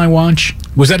that on my watch?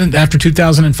 Was that after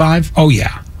 2005? Oh,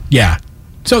 yeah. Yeah.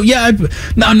 So, yeah,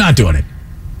 I'm not doing it.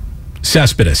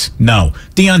 Cespedes, no.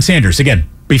 Deion Sanders, again,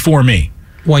 before me.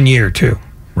 1 year, too.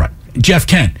 Right. Jeff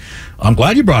Kent. I'm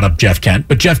glad you brought up Jeff Kent,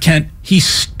 but Jeff Kent, he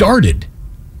started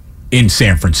in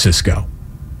San Francisco.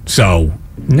 So.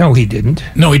 No, he didn't.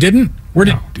 No, he didn't?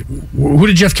 Who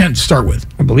did Jeff Kent start with?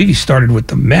 I believe he started with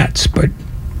the Mets, but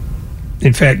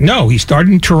in fact, no, he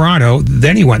started in Toronto,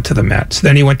 then he went to the Mets,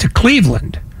 then he went to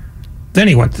Cleveland, then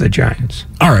he went to the Giants.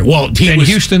 All right, well, then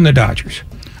Houston, the Dodgers.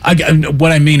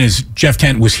 What I mean is Jeff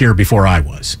Kent was here before I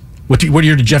was. What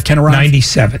year did Jeff Kent arrive?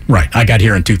 97. Right, I got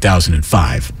here in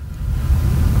 2005.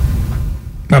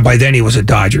 Now, by then he was a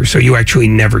Dodger, so you actually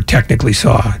never technically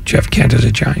saw Jeff Kent as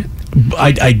a Giant.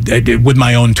 I did with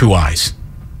my own 2 eyes.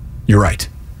 You're right.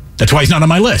 That's why he's not on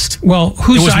my list. Well,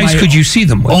 whose eyes could you see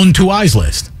them with? Own 2 eyes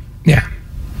list. Yeah.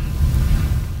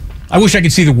 I wish I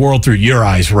could see the world through your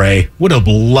eyes, Ray. What a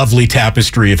lovely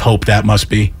tapestry of hope that must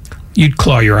be. You'd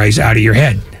claw your eyes out of your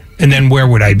head. And then where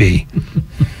would I be?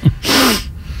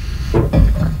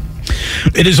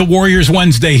 It is a Warriors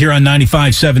Wednesday here on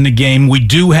 95.7 The Game. We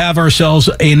do have ourselves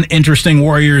an interesting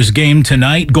Warriors game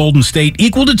tonight. Golden State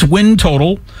equaled its win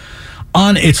total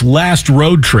on its last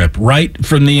road trip, right,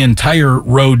 from the entire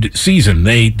road season.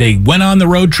 They went on the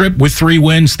road trip with 3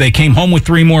 wins. They came home with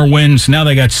 3 more wins. Now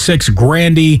they got 6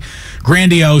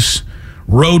 grandiose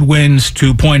road wins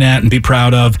to point at and be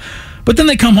proud of. But then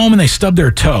they come home and they stub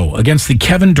their toe against the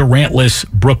Kevin Durant-less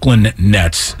Brooklyn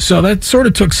Nets. So that sort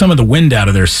of took some of the wind out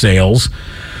of their sails.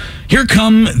 Here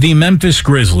come the Memphis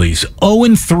Grizzlies,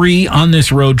 0-3 on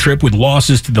this road trip with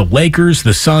losses to the Lakers,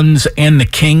 the Suns, and the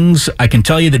Kings. I can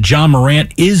tell you that John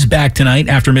Morant is back tonight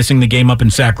after missing the game up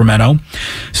in Sacramento.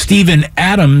 Steven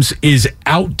Adams is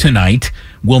out tonight,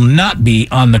 will not be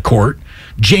on the court.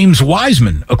 James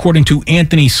Wiseman, according to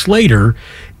Anthony Slater,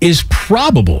 is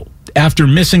probable after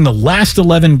missing the last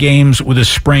 11 games with a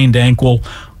sprained ankle.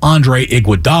 Andre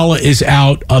Iguodala is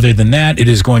out. Other than that, it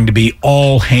is going to be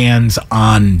all hands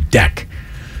on deck.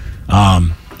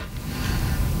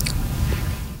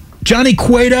 Johnny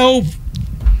Cueto,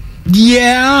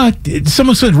 yeah.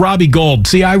 Someone said Robbie Gould.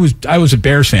 See, I was a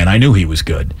Bears fan. I knew he was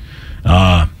good.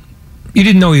 You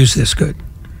didn't know he was this good.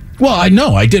 Well, I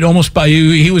know. I did almost by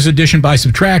he was addition by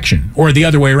subtraction, or the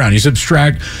other way around. He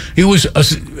was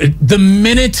the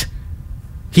minute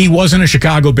he wasn't a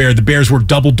Chicago Bear, the Bears were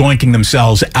double doinking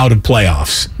themselves out of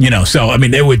playoffs. So I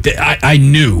mean, I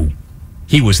knew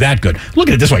he was that good. Look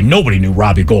at it this way: nobody knew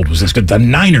Robbie Gould was this good. The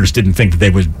Niners didn't think that they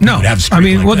would have a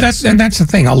streak like this. that's the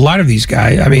thing. A lot of these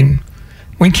guys. I mean,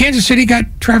 when Kansas City got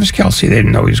Travis Kelce, they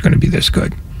didn't know he was going to be this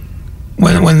good.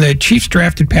 When the Chiefs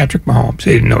drafted Patrick Mahomes,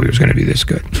 they didn't know he was going to be this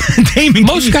good.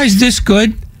 Most guys this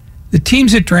good, the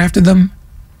teams that drafted them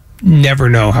never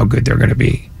know how good they're going to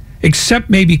be, except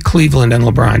maybe Cleveland and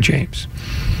LeBron James.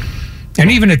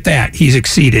 And even at that, he's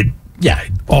exceeded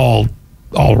all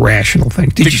rational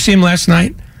things. Did you see him last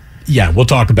night? Yeah, we'll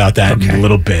talk about that in a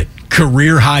little bit.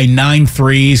 Career high 9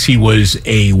 threes. He was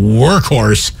a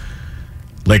workhorse.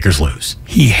 Lakers lose.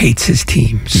 He hates his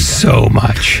team so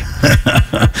much.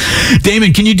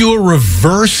 Damon, can you do a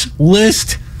reverse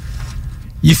list?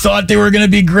 You thought they were going to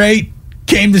be great,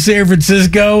 came to San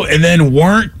Francisco, and then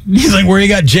weren't? He's like, where you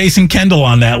got Jason Kendall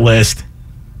on that list?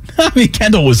 I mean,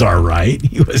 Kendall was all right.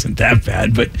 He wasn't that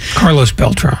bad, but... Carlos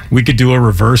Beltran. We could do a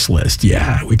reverse list.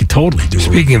 Yeah, we could totally do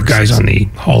Speaking of guys on the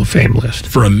Hall of Fame list.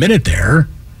 For a minute there,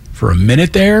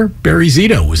 Barry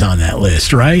Zito was on that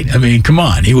list, right? I mean, come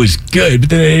on. He was good, but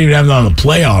then they didn't even have him on the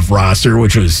playoff roster,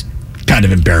 which was kind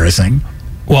of embarrassing.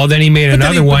 Well, then he made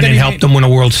another one and helped them win a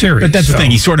World Series. But that's the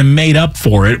thing. He sort of made up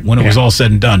for it when it was all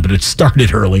said and done, but it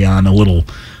started early on a little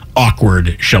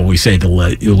awkward, shall we say, the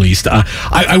least.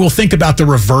 I will think about the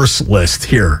reverse list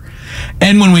here.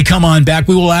 And when we come on back,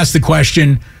 we will ask the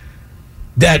question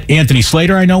that Anthony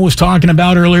Slater, I know, was talking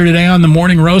about earlier today on the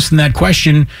Morning Roast. And that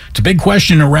question, it's a big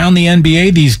question around the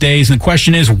NBA these days. And the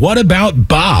question is, what about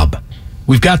Bob?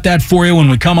 We've got that for you when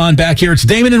we come on back here. It's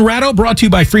Damon and Ratto, brought to you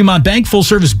by Fremont Bank. Full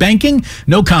service banking,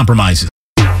 no compromises.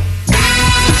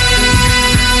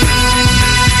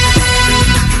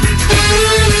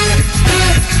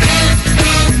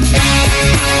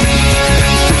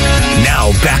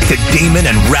 Back to Damon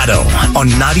and Ratto on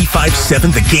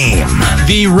 95.7 The Game.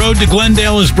 The Road to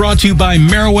Glendale is brought to you by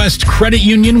Marawest Credit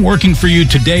Union, working for you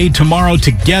today, tomorrow,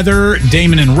 together.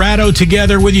 Damon and Ratto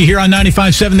together with you here on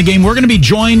 95.7 The Game. We're going to be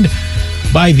joined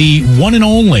by the one and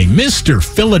only Mr.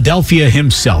 Philadelphia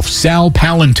himself, Sal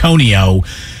Palantonio,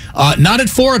 Not at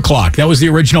 4 o'clock. That was the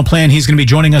original plan. He's going to be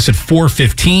joining us at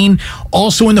 4:15.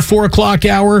 Also in the 4 o'clock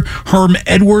hour, Herm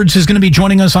Edwards is going to be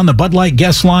joining us on the Bud Light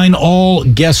guest line. All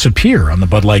guests appear on the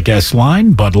Bud Light guest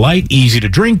line. Bud Light, easy to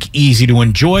drink, easy to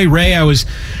enjoy. Ray, I was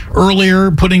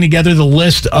earlier putting together the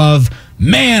list of,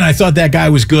 man, I thought that guy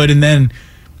was good. And then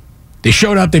they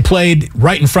showed up, they played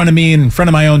right in front of me, in front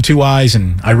of my own two eyes,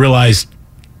 and I realized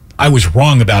I was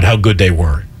wrong about how good they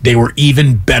were. They were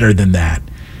even better than that.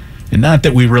 And not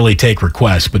that we really take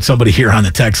requests, but somebody here on the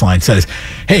text line says,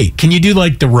 hey, can you do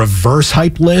like the reverse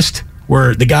hype list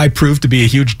where the guy proved to be a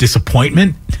huge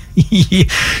disappointment?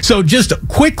 So just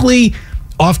quickly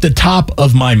off the top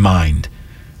of my mind,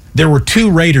 there were two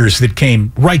Raiders that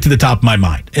came right to the top of my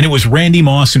mind, and it was Randy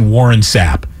Moss and Warren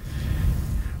Sapp.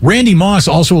 Randy Moss,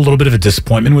 also a little bit of a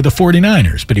disappointment with the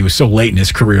 49ers, but he was so late in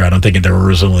his career, I don't think there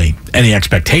was really any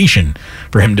expectation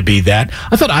for him to be that.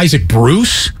 I thought Isaac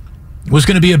Bruce was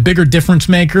going to be a bigger difference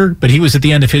maker, but he was at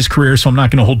the end of his career, so I'm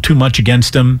not going to hold too much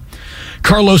against him.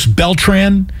 Carlos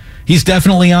Beltran, he's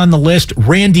definitely on the list.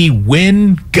 Randy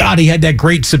Wynn, God, he had that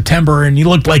great September, and he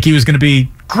looked like he was going to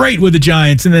be great with the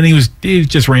Giants, and then he was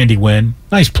just Randy Wynn.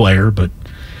 Nice player, but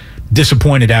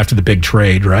disappointed after the big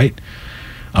trade, right?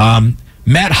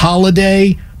 Matt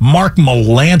Holliday, Mark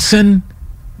Melanson,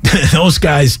 those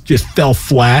guys just fell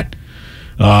flat.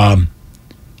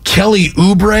 Kelly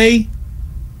Oubre,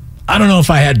 I don't know if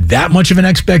I had that much of an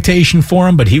expectation for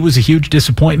him, but he was a huge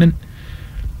disappointment.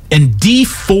 And D.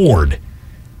 Ford,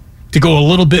 to go a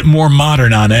little bit more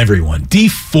modern on everyone, D.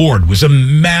 Ford was a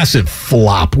massive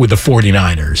flop with the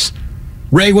 49ers.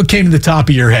 Ray, what came to the top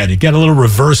of your head? You got a little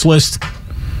reverse list?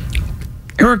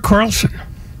 Erik Karlsson,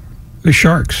 the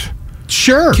Sharks.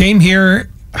 Sure. Came here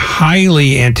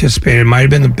highly anticipated. Might have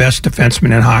been the best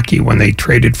defenseman in hockey when they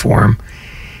traded for him.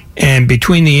 And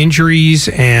between the injuries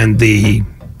and the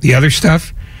other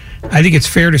stuff, I think it's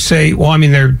fair to say, well, I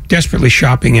mean, they're desperately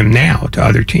shopping him now to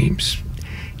other teams.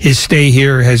 His stay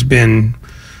here has been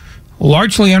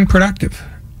largely unproductive.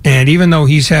 And even though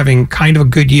he's having kind of a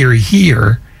good year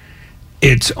here,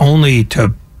 it's only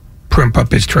to primp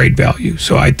up his trade value.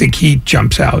 So I think he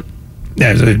jumps out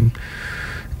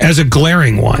as a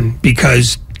glaring one,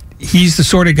 because he's the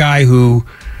sort of guy who,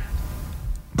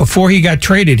 before he got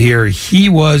traded here, he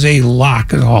was a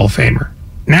lock as a Hall of Famer.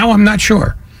 Now I'm not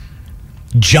sure.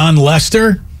 John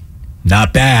Lester,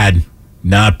 not bad.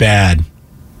 Not bad.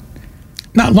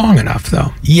 Not long enough,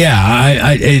 though.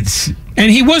 Yeah, it's...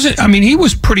 And he wasn't, I mean, he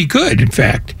was pretty good, in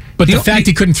fact. But the fact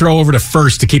he couldn't throw over to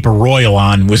first to keep a Royal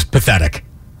on was pathetic.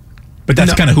 But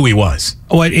that's kind of who he was.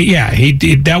 Well, yeah, he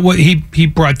did that. He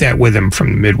brought that with him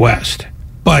from the Midwest.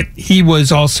 But he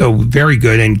was also very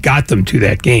good and got them to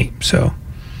that game. So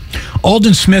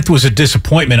Alden Smith was a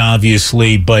disappointment,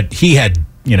 obviously, but he had,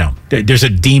 there's a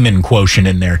demon quotient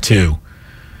in there too.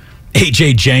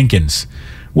 AJ Jenkins.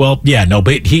 Well, yeah, no,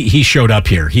 but he showed up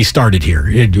here. He started here.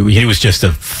 He was just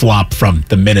a flop from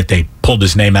the minute they pulled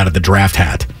his name out of the draft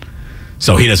hat.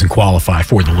 So he doesn't qualify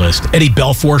for the list. Eddie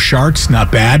Belfour, Sharks,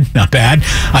 not bad, not bad.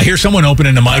 I hear someone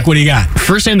opening the mic. What do you got?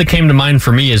 First name that came to mind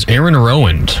for me is Aaron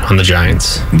Rowand on the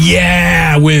Giants.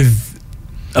 Yeah, with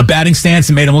a batting stance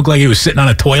that made him look like he was sitting on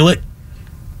a toilet.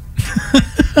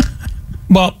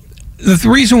 Well, the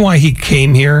reason why he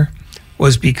came here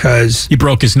was because he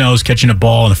broke his nose catching a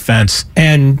ball on a fence.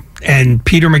 And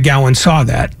Peter McGowan saw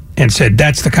that and said,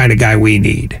 that's the kind of guy we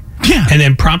need. Yeah. And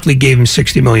then promptly gave him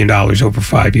 $60 million over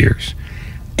 5 years.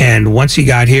 And once he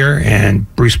got here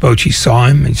and Bruce Bochy saw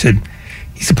him, he said,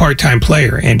 he's a part-time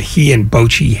player. And he and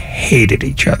Bochy hated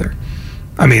each other.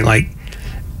 I mean, like,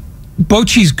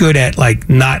 Bochy's good at, like,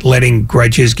 not letting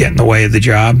grudges get in the way of the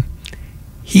job.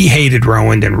 He hated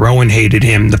Rowand, and Rowand hated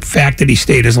him. The fact that he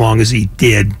stayed as long as he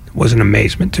did was an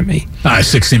amazement to me.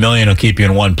 $60 million will keep you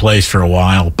in one place for a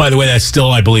while. By the way, that's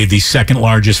still, I believe, the second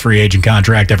largest free agent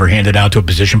contract ever handed out to a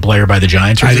position player by the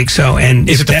Giants. I think so. And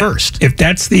is it the first? If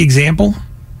that's the example,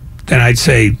 then I'd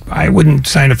say I wouldn't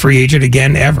sign a free agent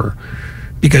again ever,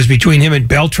 because between him and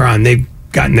Beltran, they've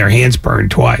gotten their hands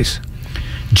burned twice.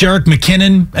 Jerick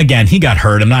McKinnon, again, he got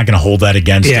hurt. I'm not going to hold that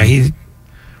against him.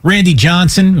 Randy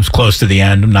Johnson was close to the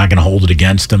end. I'm not going to hold it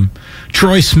against him.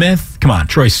 Troy Smith, come on.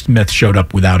 Troy Smith showed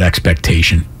up without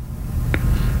expectation.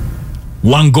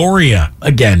 Longoria,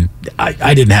 again,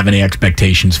 I didn't have any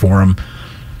expectations for him.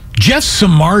 Jeff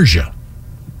Samardzija,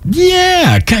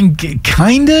 yeah, kind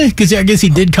of, because I guess he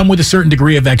did come with a certain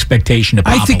degree of expectation to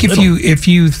pop I think if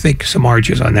you think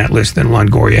Samardzija's on that list, then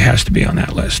Longoria has to be on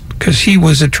that list, because he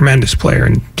was a tremendous player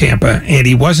in Tampa, and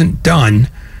he wasn't done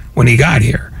when he got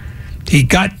here. He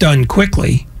got done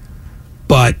quickly,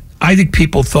 but I think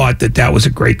people thought that was a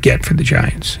great get for the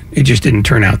Giants. It just didn't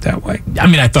turn out that way. I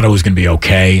mean, I thought it was going to be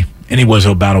okay, and he was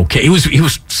about okay. He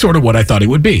was sort of what I thought he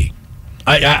would be.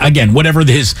 Again, whatever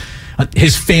his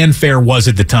fanfare was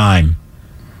at the time.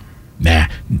 Nah.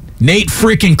 Nate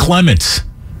freaking Clements.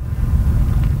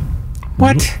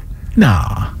 What?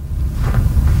 Nah.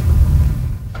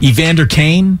 Evander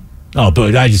Kane? Oh,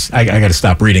 but I got to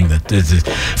stop reading the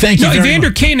thank you. No, very Evander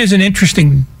much. Kane is an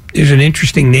interesting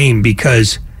name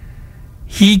because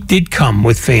he did come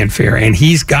with fanfare and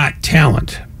he's got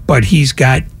talent, but he's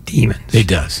got demons. He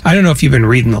does. I don't know if you've been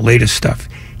reading the latest stuff.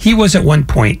 He was at one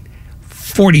point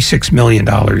 $46 million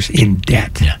in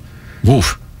debt. Yeah.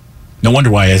 Woof. No wonder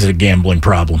why he has a gambling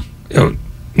problem. Oh,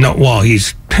 no, well,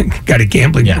 he's got a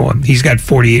gambling problem. He's got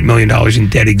 $48 million in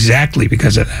debt exactly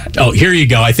because of that. Oh, here you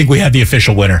go. I think we have the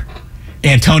official winner.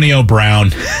 Antonio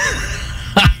Brown.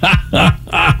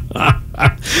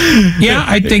 Yeah,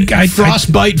 I think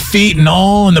frostbite feet and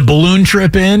all, and the balloon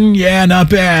trip in. Yeah, not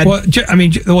bad. Well,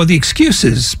 the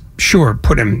excuses sure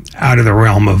put him out of the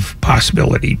realm of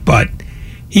possibility, but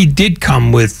he did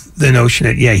come with the notion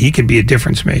that he could be a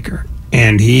difference maker,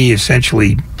 and he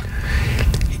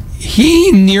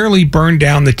nearly burned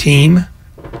down the team,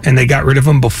 and they got rid of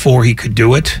him before he could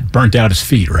do it. Burnt out his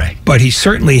feet, Ray. But he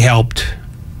certainly helped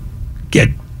get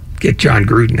John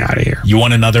Gruden out of here. You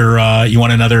want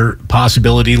another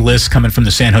possibility list coming from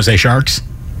the San Jose Sharks?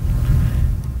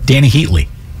 Danny Heatley.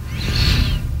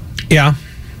 Yeah.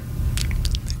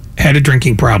 Had a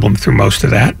drinking problem through most of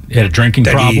that. Had a drinking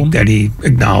problem? That he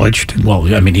acknowledged.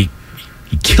 Well, I mean, he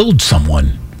killed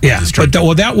someone. Yeah, but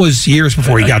that was years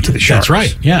before he got to the Sharks. That's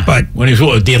right, yeah. But when he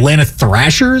was the Atlanta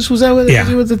Thrashers, was that what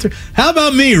How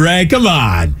about me, Ray? Come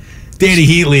on. Danny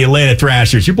Heatley, Atlanta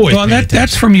Thrashers. Your boy. Well,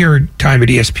 that's from your time at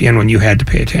ESPN when you had to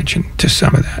pay attention to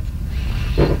some of that.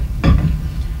 I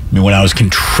mean, when I was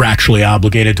contractually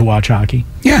obligated to watch hockey?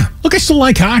 Yeah. Look, I still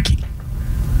like hockey.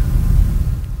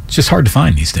 It's just hard to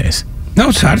find these days. No,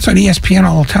 it's not. It's on ESPN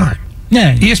all the time.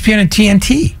 Yeah. ESPN and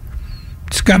TNT.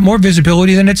 It's got more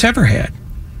visibility than it's ever had.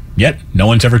 Yet, no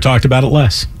one's ever talked about it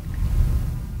less.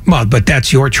 Well, but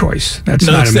that's your choice. That's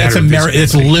not a matter of visibility.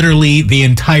 It's literally the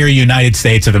entire United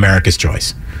States of America's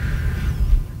choice.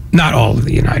 Not all of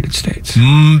the United States.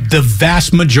 The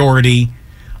vast majority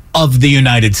of the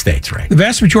United States, right? The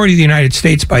vast majority of the United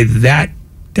States, by that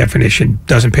definition,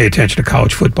 doesn't pay attention to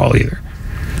college football either.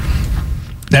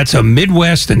 That's a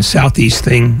Midwest and Southeast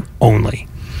thing only.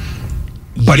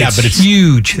 But it's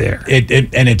huge there.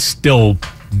 And it's still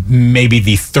maybe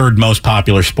the third most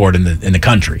popular sport in the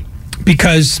country.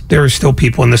 Because there are still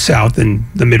people in the South and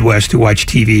the Midwest who watch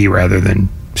TV rather than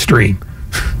stream.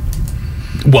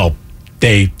 Well,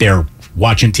 they're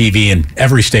watching TV in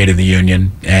every state of the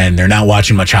union, and they're not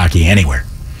watching much hockey anywhere.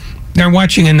 They're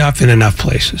watching enough in enough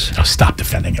places. Oh, stop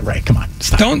defending it, Ray. Come on,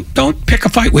 stop. Don't pick a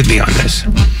fight with me on this.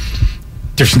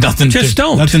 There's nothing. Just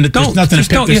don't. There's nothing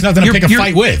to pick a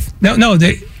fight with. No.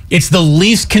 It's the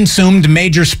least consumed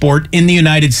major sport in the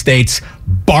United States,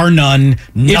 bar none.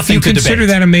 Nothing to debate. If you consider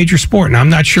that a major sport, and I'm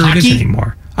not sure hockey? It is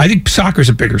anymore. I think soccer's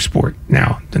a bigger sport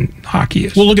now than hockey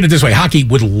is. Well, look at it this way. Hockey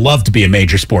would love to be a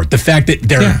major sport. The fact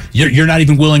that you're not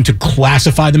even willing to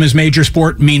classify them as major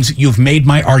sport means you've made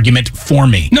my argument for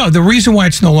me. No, the reason why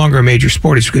it's no longer a major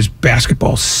sport is because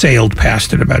basketball sailed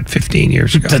past it about 15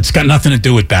 years ago. That's got nothing to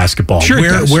do with basketball. Sure it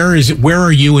does. Where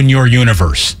are you in your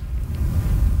universe?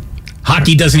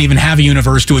 Hockey doesn't even have a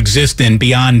universe to exist in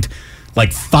beyond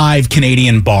like 5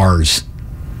 Canadian bars.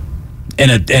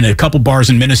 And a couple bars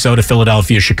in Minnesota,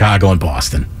 Philadelphia, Chicago, and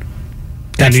Boston.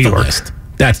 That's New the York. list.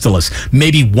 That's the list.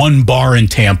 Maybe one bar in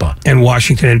Tampa. And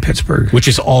Washington and Pittsburgh. Which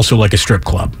is also like a strip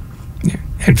club. Yeah.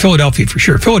 And Philadelphia for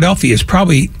sure. Philadelphia is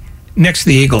probably, next to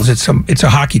the Eagles, it's a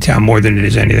hockey town more than it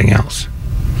is anything else.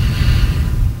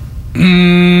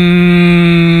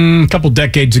 A couple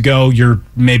decades ago, you're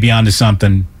maybe onto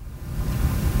something.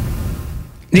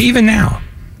 Even now.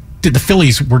 The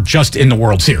Phillies were just in the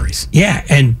World Series. Yeah,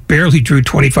 and barely drew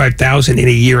 25,000 in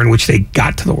a year in which they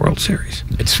got to the World Series.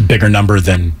 It's a bigger number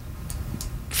than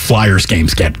Flyers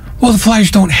games get. Well, the Flyers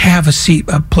don't have a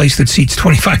place that seats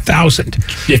 25,000.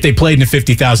 If they played in a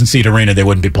 50,000 seat arena, they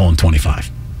wouldn't be pulling 25.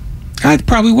 I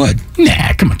probably would.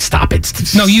 Nah, come on, stop it.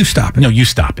 No, you stop it. No, you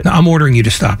stop it. No, I'm ordering you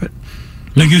to stop it.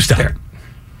 No, you stop it.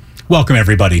 Welcome,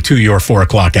 everybody, to your 4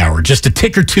 o'clock hour. Just a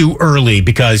tick or two early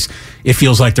because it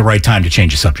feels like the right time to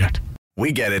change the subject.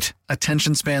 We get it.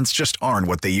 Attention spans just aren't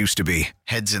what they used to be.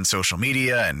 Heads in social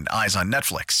media and eyes on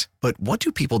Netflix. But what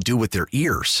do people do with their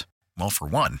ears? Well, for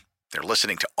one, they're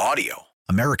listening to audio.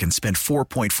 Americans spend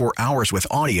 4.4 hours with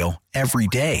audio every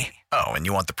day. Oh, and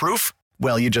you want the proof?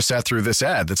 Well, you just sat through this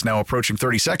ad that's now approaching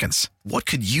 30 seconds. What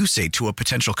could you say to a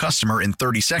potential customer in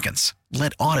 30 seconds?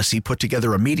 Let Odyssey put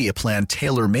together a media plan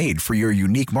tailor-made for your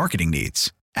unique marketing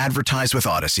needs. Advertise with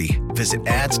Odyssey. Visit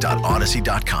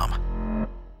ads.odyssey.com.